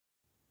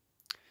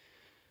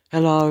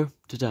Hello,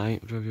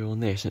 today I'm review on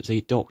this. It's the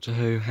Doctor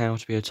Who How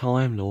to Be a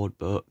Time Lord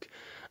book,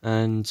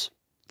 and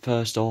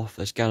first off,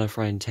 there's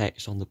Gallifreyan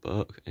text on the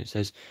book. It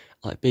says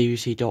like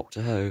BBC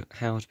Doctor Who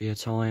How to Be a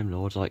Time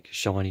Lord, like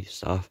shiny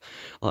stuff,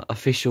 like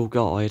official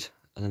guide,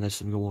 and then there's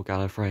some more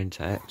Gallifreyan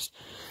text.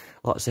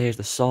 Like so, here's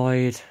the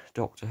side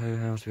Doctor Who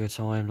How to Be a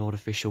Time Lord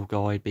official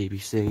guide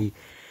BBC,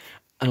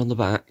 and on the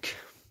back,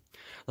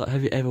 like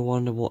have you ever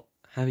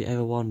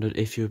wondered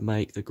if you would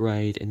make the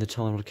grade in the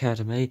Time Lord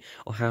Academy,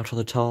 or how to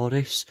the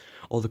TARDIS,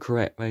 or the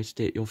correct way to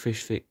dip your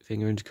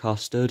finger into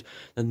custard?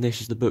 Then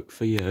this is the book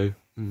for you.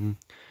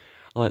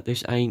 Like,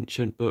 this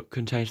ancient book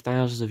contains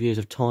thousands of years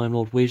of Time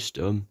Lord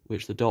wisdom,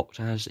 which the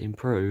Doctor has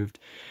improved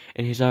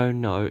in his own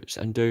notes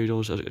and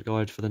doodles as a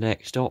guide for the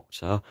next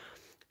Doctor.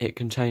 It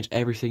contains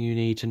everything you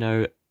need to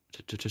know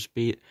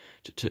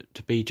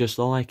to be just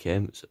like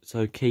him.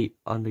 So keep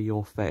under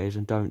your feathers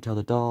and don't tell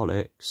the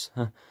Daleks.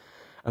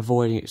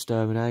 Avoiding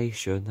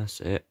extermination, that's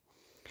it.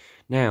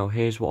 Now,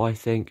 here's what I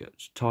think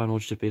Time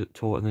Lords should be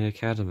taught in the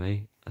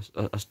Academy,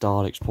 as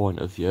Dalek's point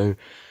of view.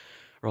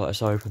 Right,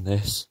 let's open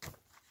this.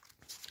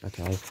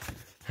 Okay,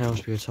 how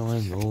to be a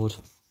Time Lord.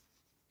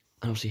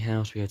 Obviously,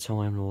 how to be a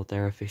Time Lord,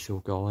 their official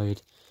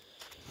guide.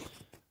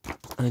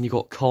 And then you've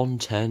got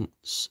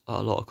contents,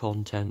 a lot of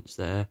contents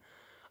there.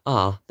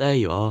 Ah, there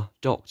you are,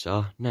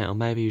 Doctor. Now,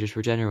 maybe you just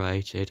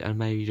regenerated, and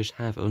maybe you just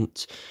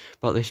haven't.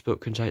 But this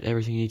book contains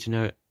everything you need to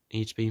know.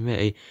 Need to be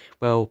me.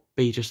 Well,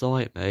 be just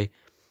like me.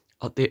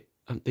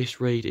 This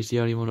read is the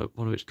only one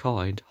of its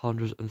kind.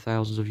 Hundreds and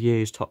thousands of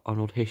years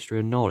of history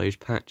and knowledge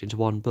packed into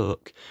one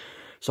book.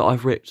 So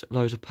I've ripped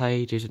loads of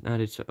pages and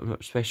added some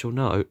special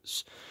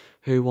notes.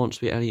 Who wants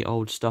to be any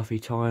old stuffy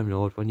Time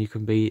Lord when you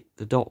can be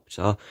the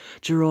Doctor?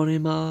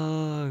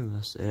 Geronimo!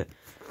 That's it.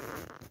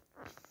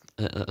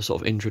 A sort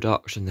of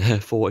introduction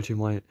there, forward to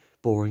my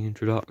boring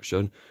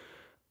introduction.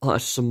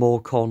 That's some more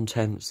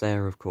contents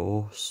there, of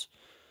course.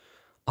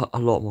 A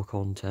lot more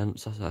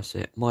content, that's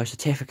it. My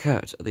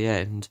certificate at the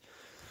end.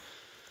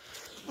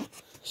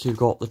 So you've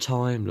got the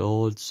Time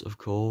Lords, of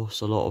course,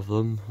 a lot of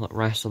them, like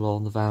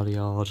Rassilon, the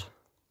Valeyard,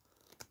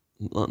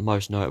 the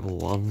most notable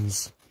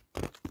ones.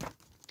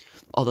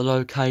 Oh, the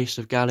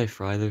location of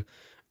Gallifrey,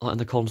 like in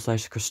the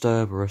constellation of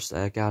Cristoberus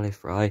there,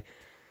 Gallifrey.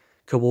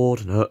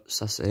 Coordinates,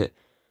 that's it.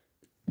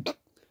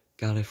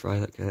 Gallifrey,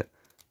 that's it.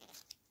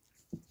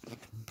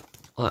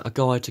 Like a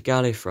guide to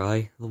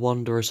Gallifrey, the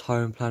wondrous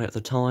home planet of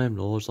the Time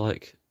Lords,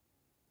 like,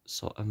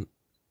 so, and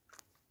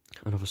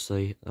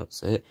obviously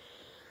that's it.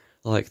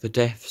 Like the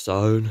Death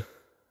Zone,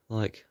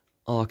 like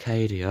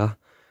Arcadia,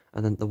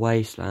 and then the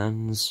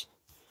Wastelands.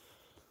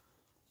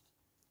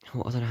 I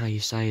don't know how you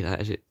say that.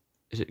 Is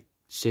it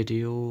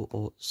Sidial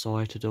or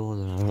Citadel?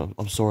 I don't know.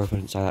 I'm sorry if I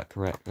didn't say that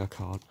correctly. I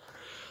can't.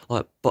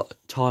 Like, but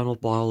Time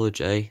Lord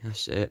biology.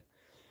 That's it.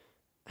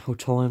 How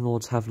Time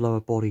Lords have lower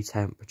body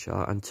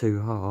temperature and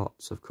 2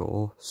 hearts, of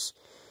course.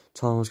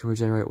 Time Lords can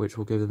regenerate, which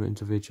will give them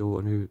individual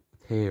a new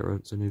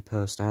appearance, a new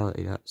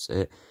personality, that's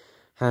it.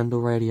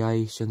 Handle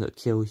radiation that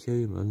kill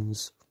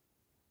humans.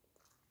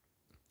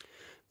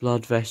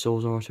 Blood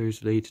vessels are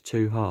arteries lead to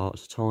 2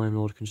 hearts. Time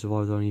Lord can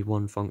survive with only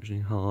 1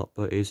 functioning heart,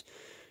 but is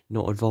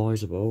not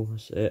advisable,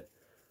 that's it.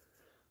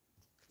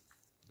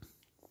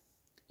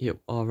 Yep,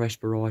 our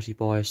respiratory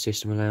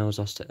biosystem allows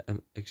us to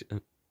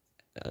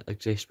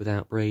exist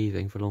without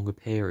breathing for longer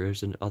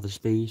periods than other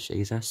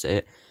species, that's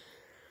it.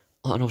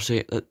 And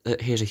obviously,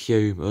 here's a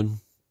human.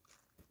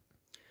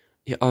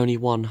 Yeah, only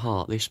 1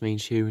 heart. This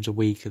means humans are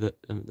weaker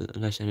and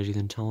less energy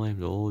than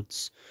Time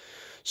Lords.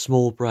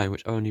 Small brain,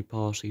 which only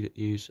partially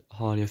use,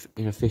 highly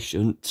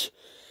inefficient.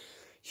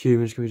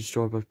 Humans can be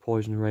destroyed by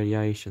poison and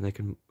radiation.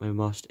 They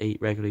must eat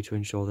regularly to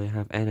ensure they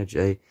have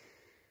energy.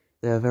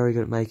 They are very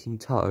good at making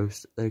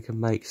toast. They can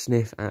make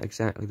sniff at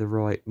exactly the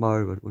right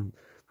moment when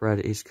bread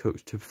is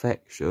cooked to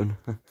perfection.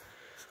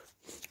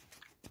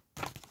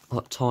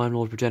 Like Time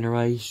Lord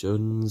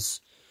regenerations.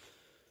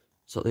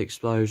 It's like the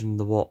explosion,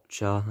 the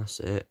Watcher,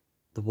 that's it.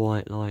 The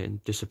white light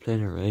and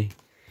disciplinary.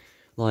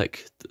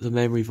 Like the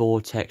memory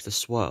vortex, the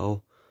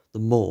swirl, the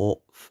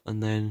morph,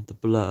 and then the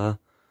blur.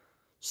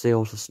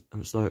 Seal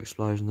and slow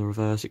explosion, the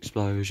reverse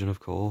explosion, of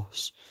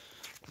course.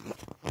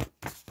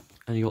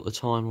 And you got the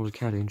Time Lord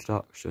Academy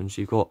introductions.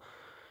 You've got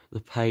the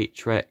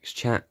Patrex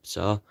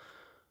chapter,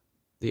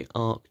 the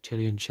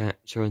Arctilian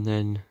chapter, and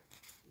then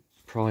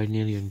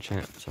Prinilian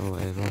chapter, or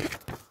whatever.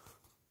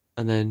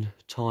 And then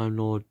Time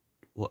Lord,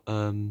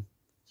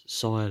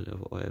 Silent, or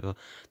whatever.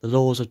 The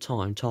laws of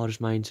time, TARDIS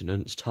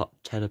maintenance,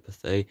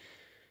 telepathy,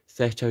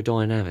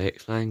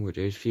 thetodynamics,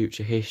 languages,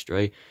 future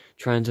history,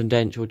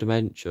 transcendental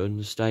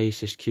dimensions,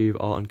 stasis, cube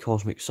art, and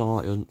cosmic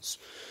science.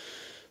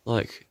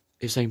 Like,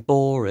 it's saying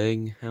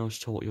boring, how to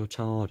taught your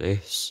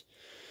TARDIS.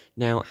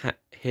 Now,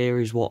 here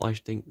is what I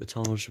think the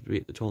TARDIS should be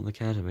at the Taunton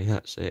Academy.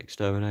 That's it,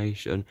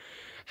 extermination.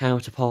 How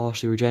to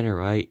partially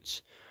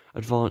regenerate,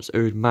 advanced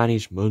Ood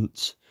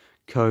management,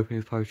 coping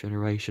with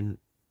post-generation,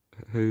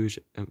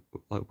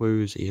 like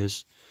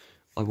wooziness,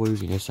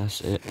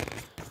 that's it.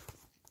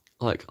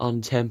 Like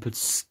untempered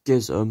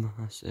schism,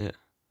 that's it.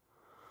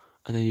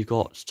 And then you've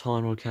got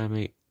Time Lord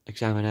Academy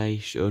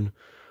examination,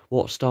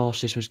 What star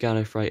system is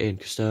Gallifrey in?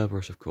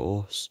 Cerberus, of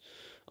course.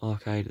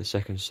 Arcade, the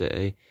second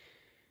city.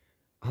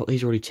 Oh,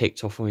 these are already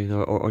ticked off for me,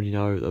 though I already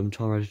know them.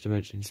 Time Raider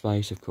Dimension in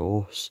space, of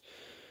course.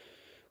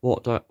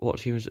 What time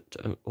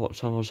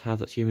models have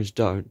that humans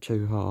don't?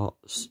 2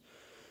 hearts.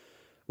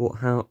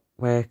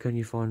 Where can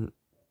you find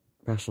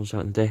restaurants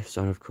out in the Death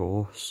Zone, of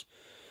course.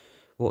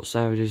 What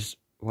savages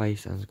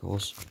wastelands, of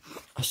course.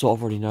 I sort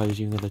of already know these,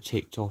 even though they're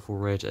ticked off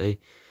already.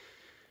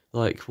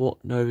 Like,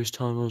 what Nova's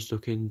time models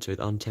look into?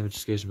 The Untempered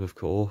Schism, of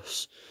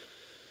course.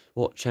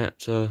 What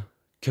chapter?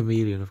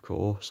 Chameleon, of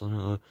course. I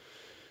know.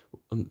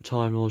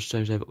 Time Lords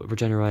change their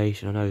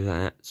regeneration, I know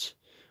that.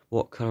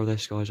 What colour of their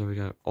skies are we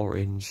going?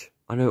 Orange.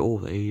 I know all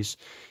these.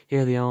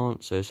 Here are the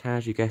answers. How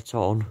do you get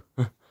on?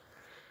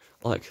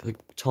 Like the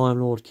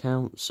Time Lord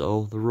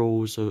Council, the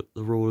rulers of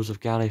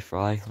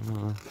Gallifrey. I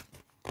know.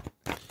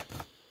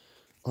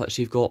 Like,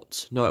 so you've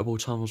got notable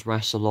Time Lords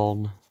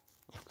Rassilon,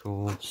 of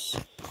course.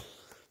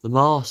 The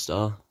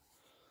Master,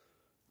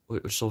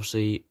 which was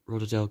obviously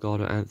Rodder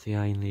Delgado, Anthony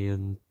Ainley,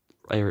 and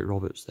Eric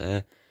Roberts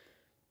there.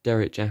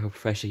 Derek Jacob,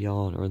 Professor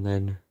Yana, and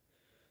then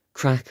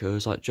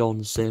crackers like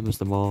John Sim as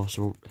the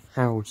Master, or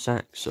Harold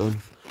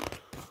Saxon.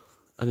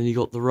 And then you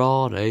got the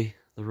Rani,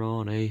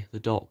 the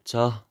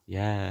Doctor,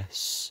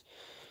 yes,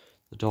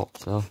 the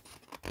Doctor.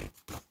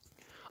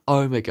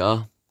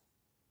 Omega.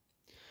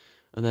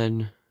 And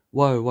then,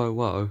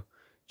 whoa,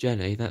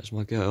 Jenny, that's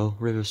my girl,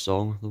 River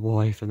Song, the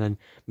wife, and then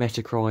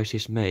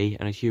Metacrisis, me,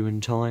 and a human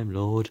Time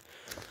Lord.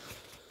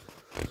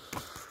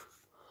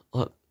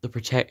 The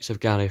Protector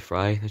of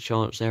Gallifrey, the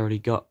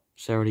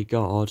Chancellery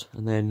God,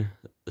 and then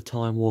the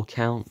Time War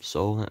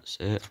Council, that's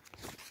it.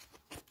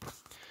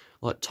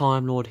 Like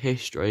Time Lord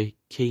history,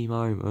 key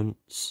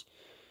moments,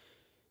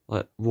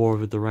 like War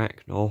of the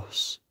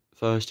Arachnos,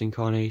 first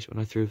incarnation,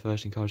 when I threw the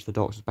first incarnation, the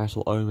Doctor's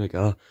Battle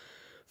Omega,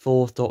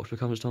 4th Doctor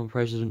becomes Time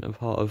President and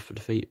part of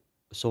defeat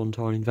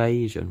Sontarn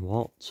invasion,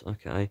 what?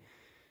 Okay.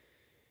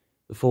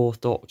 The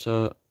 4th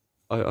Doctor,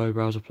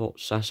 O'Brow's a plot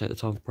to assassinate the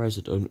Time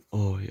President,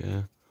 oh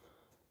yeah.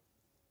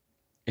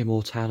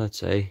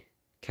 Immortality,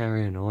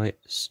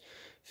 Carrionites,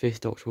 5th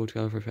Doctor will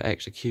go for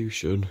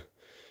execution,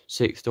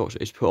 6th Doctor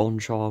is put on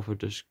trial for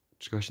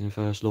discussing the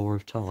first law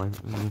of time.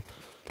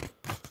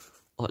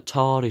 Like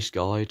TARDIS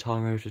guy,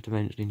 Time Raider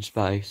Dimension in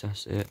space,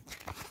 that's it.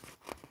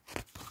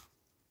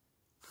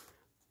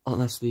 Oh,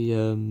 that's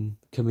the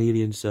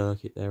chameleon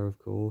circuit there, of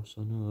course,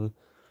 I know.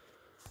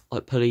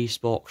 Like police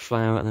box,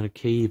 flower, and then a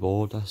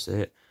keyboard, that's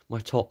it. My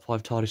top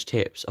 5 TARDIS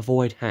tips: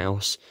 avoid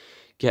house,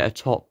 got a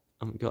top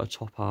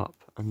up,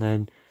 and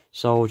then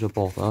soldier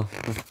bother.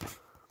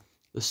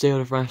 The Seal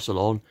of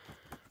Rassilon,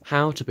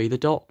 how to be the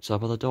Doctor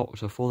by the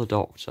Doctor for the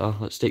Doctor.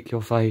 Let's stick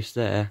your face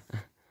there.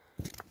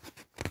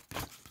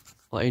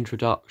 Like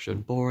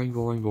introduction,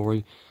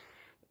 boring.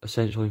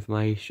 Essential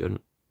information.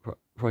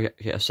 Probably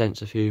get a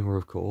sense of humour,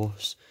 of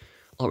course.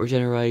 Like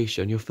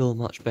regeneration, you'll feel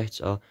much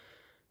better.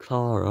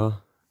 Clara,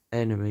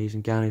 enemies,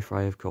 and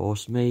Gallifrey, of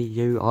course. Me,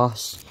 you,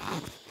 us.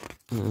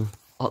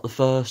 Like the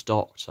first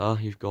Doctor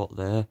you've got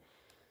there.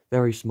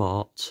 Very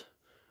smart.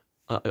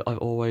 I've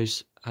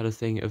always had a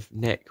thing of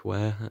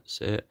neckwear, that's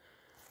it.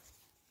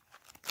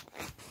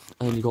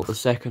 And then you've got the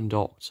second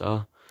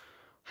Doctor.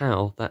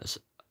 How? That's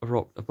a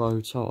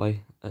bow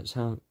tie. That's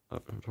how.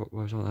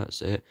 Bow tie,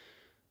 that's it.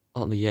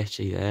 On the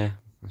Yeti there,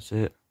 that's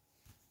it.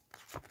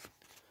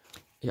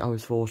 Yeah, I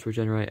was forced to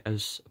regenerate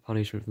as a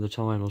punishment for the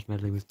time I was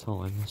meddling with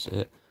time, that's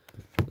it.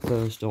 The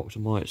first Doctor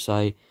might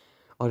say,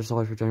 I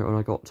decided to regenerate when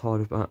I got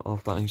tired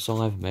of battling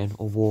Cybermen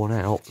or worn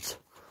out.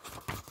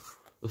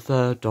 The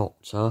third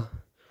Doctor,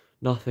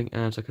 nothing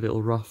adds like a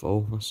little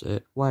ruffle, that's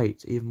it.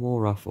 Wait, even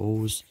more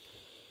ruffles.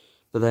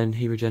 But then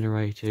he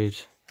regenerated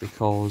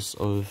because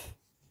of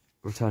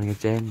returning a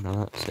gem,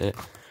 no, that's it.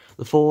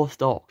 The 4th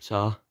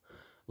Doctor,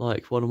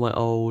 like one of my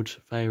old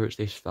favourites,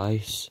 this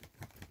face.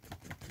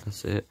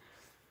 That's it.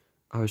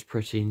 I was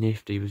pretty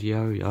nifty with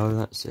Yo-Yo,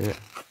 that's it.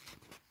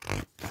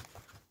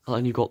 And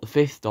then you've got the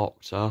 5th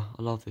Doctor,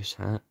 I love this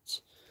hat.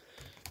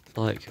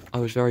 Like, I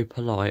was very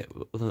polite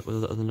with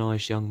a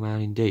nice young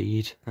man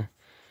indeed.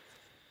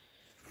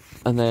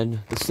 And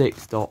then the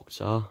 6th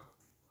Doctor,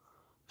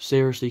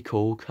 seriously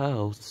cool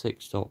curls, the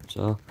 6th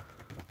Doctor.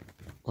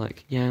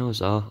 Like,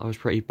 yowza, I was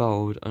pretty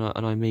bold,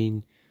 and I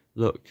mean,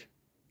 look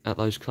at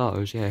those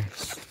clothes,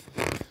 yes.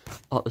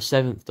 Like the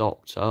 7th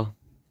Doctor,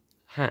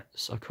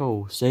 hats are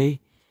cool,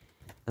 see?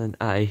 And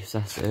Ace,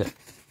 that's it.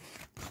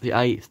 The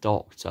 8th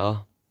Doctor,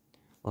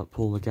 like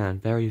Paul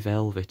McGann, very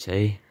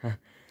velvety.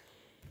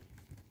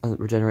 And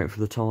regenerate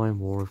for the Time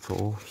War, of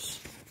course.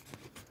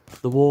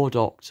 The War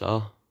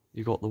Doctor,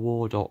 you've got the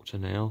War Doctor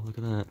now, look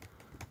at that.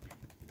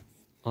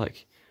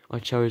 Like, I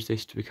chose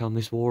this to become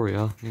this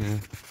warrior, yeah.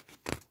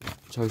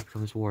 I chose to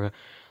become this warrior.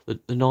 The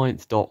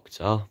 9th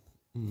Doctor,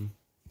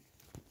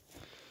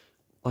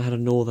 I had a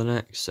northern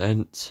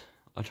accent.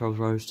 I chose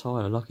Rose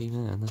Tyler, lucky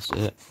man, that's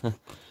it.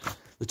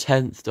 The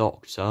 10th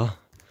Doctor,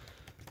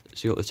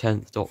 so you got the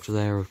 10th Doctor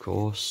there, of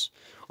course.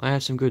 I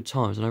had some good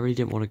times and I really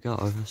didn't want to go,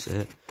 that's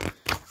it.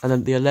 And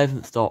then the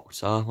 11th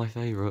Doctor, my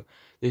favourite,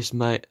 This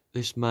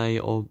may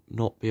or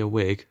not be a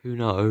wig. Who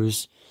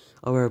knows?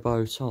 I wear a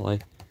bow tie.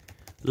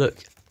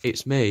 Look,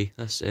 it's me.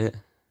 That's it.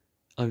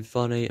 I'm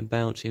funny and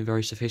bouncy and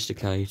very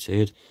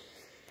sophisticated.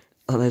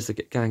 And there's the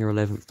gang of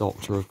 11th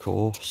Doctor, of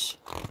course.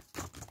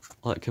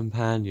 Like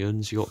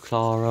companions, you got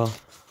Clara.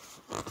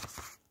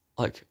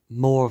 Like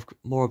more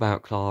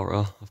about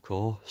Clara, of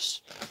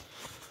course.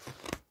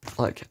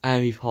 Like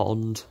Amy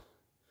Pond,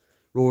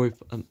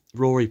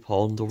 Rory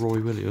Pond or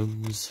Roy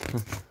Williams,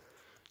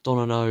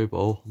 Donna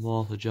Noble,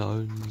 Martha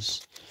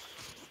Jones.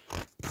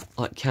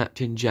 Like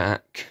Captain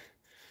Jack,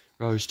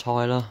 Rose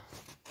Tyler,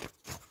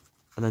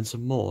 and then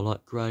some more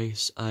like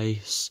Grace,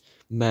 Ace,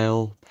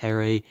 Mel,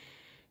 Perry,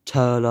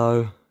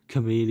 Turlo,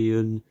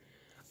 Chameleon,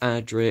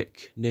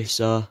 Adric,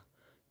 Nissa,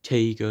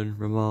 Tegan,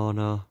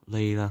 Romana,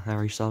 Leela,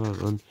 Harry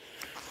Sullivan,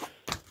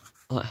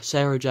 like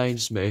Sarah Jane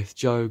Smith,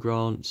 Joe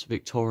Grant,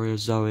 Victoria,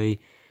 Zoe,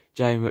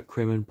 Jane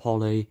McCrimmon,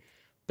 Polly,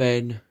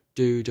 Ben,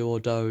 Doodle or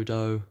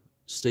Dodo,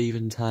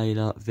 Stephen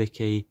Taylor,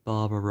 Vicky,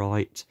 Barbara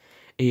Wright,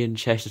 Ian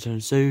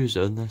Chesterton,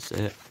 Susan, that's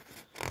it.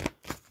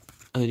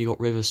 And then you got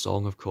River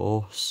Song, of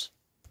course.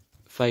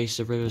 Face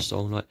of River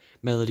Song, like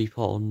Melody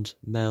Pond,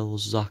 Mel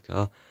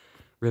Zucker,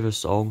 River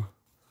Song.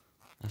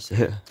 That's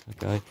it,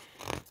 okay.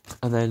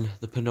 And then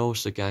the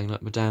Penulsa gang,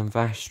 like Madame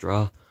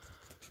Vastra,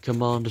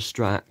 Commander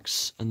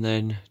Strax, and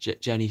then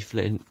Jenny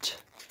Flint.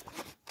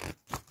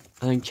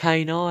 And then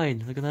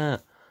K9, look at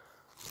that.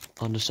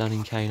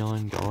 Understanding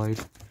K9 guide.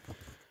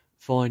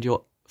 Find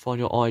your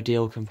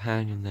ideal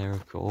companion there,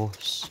 of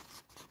course.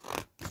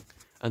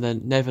 And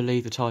then Never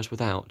Leave the TARDIS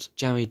Without,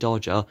 Jammy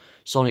Dodger,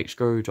 Sonic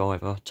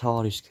Screwdriver,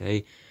 TARDIS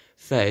Key,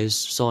 Fez,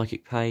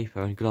 Psychic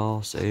Paper and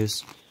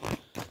Glasses,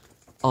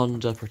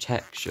 Under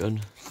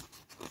Protection,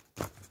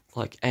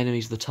 like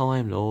Enemies of the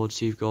Time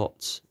Lords, you've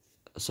got,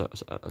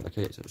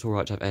 okay, it's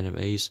alright to have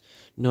enemies,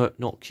 no,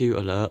 not Cute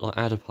Alert, like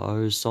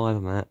Adipose,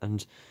 Cybermat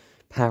and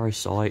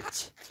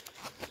Parasite,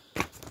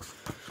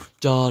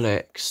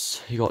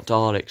 Daleks, you got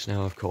Daleks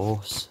now of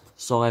course,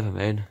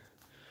 Cybermen,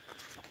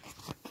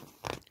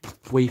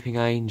 Weeping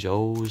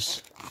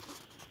Angels,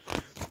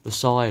 the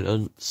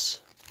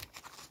Silence,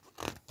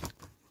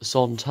 the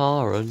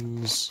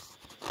Sontarans,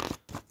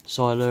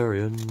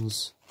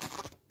 Silurians,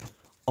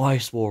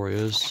 Ice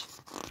Warriors,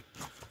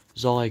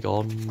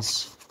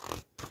 Zygons,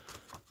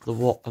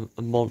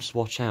 the Monsters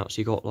Watch Out, so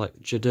you got like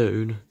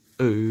Jadoon,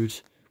 Ood,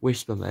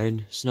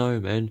 Whispermen,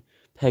 Snowmen,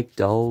 Peg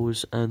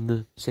Dolls, and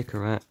the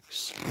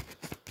Sycorax.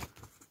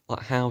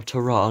 Like How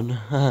to Run,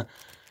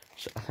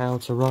 How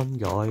to Run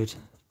guide,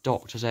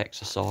 Doctor's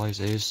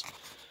Exercises,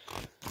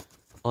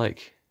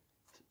 like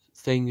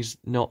things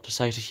not to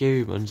say to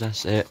humans,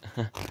 that's it.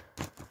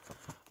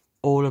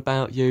 All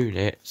about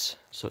Unit,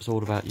 so it's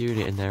all about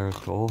Unit in there of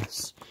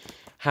course.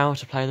 How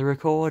to play the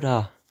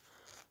recorder,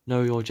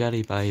 Know Your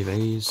Jelly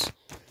Babies,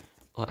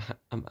 like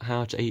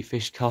how to eat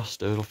fish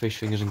custard or fish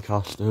fingers and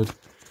custard,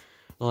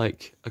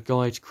 like a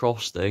guide to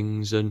cross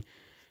things, and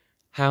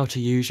how to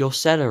use your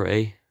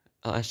celery.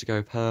 That has to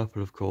go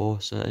purple of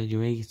course, and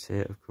you eat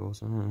it of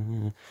course.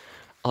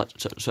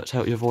 To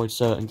help you avoid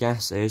certain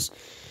gases,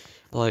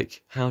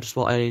 like how to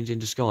spot aliens in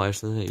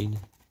disguise, the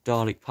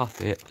Dalek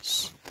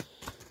puppets,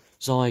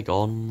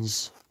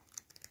 Zygons,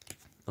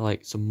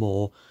 like some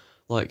more,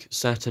 like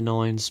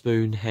Saturnine,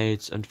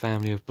 Spoonheads and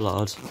Family of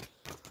Blood.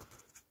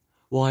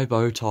 Why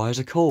bow ties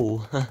are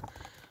cool.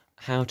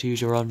 How to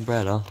use your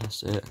umbrella,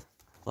 that's it.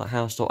 Like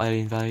how to stop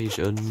alien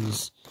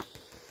invasions.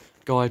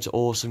 Guide to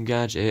awesome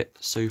gadget,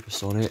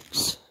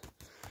 Supersonics.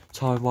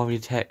 Time-wide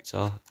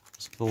detector,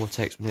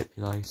 vortex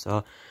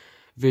manipulator.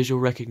 Visual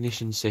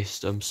recognition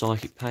system,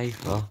 psychic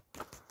paper.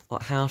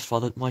 Like how to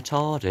find my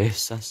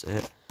TARDIS, that's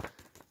it.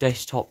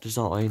 Desktop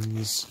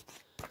designs.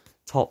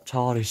 Top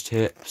TARDIS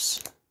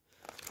tips.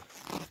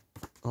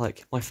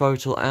 Like my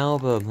photo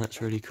album,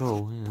 that's really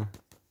cool, yeah.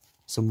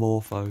 Some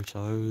more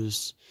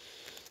photos,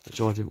 which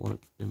I didn't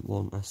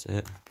want, that's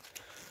it.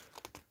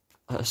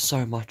 There's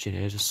so much in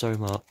here, there's so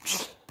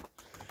much.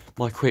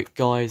 My quick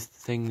guide,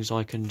 things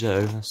I can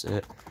do, that's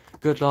it.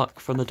 Good luck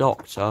from the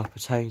Doctor,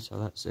 Potato,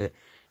 that's it.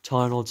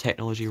 Time Lord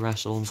Technology,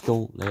 Rassilon's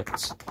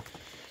Gauntlets.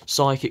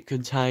 Psychic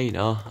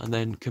Container, and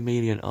then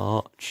Chameleon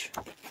Arch.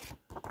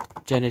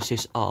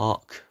 Genesis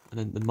Arc, and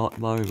then the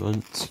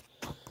Moment.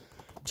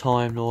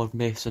 Time Lord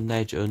Myths and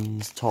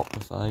Legends,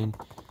 Toplophane,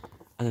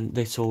 and then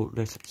Little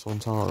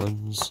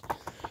Sontarans.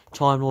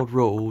 Time Lord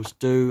Rules,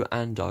 Do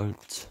and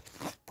Don't.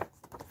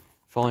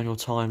 Final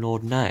Time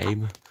Lord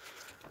Name,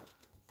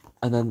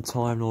 and then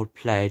Time Lord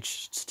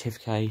Pledge,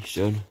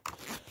 Certification,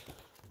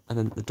 and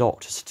then the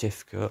Doctor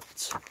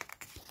Certificate,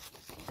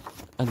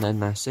 and then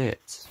that's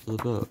it for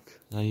the book.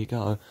 There you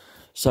go.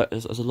 So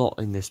there's a lot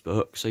in this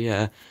book, so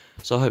yeah.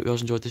 So I hope you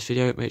guys enjoyed this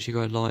video. Make sure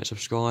you go like,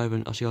 subscribe,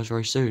 and I'll see you guys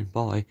very soon.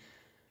 Bye.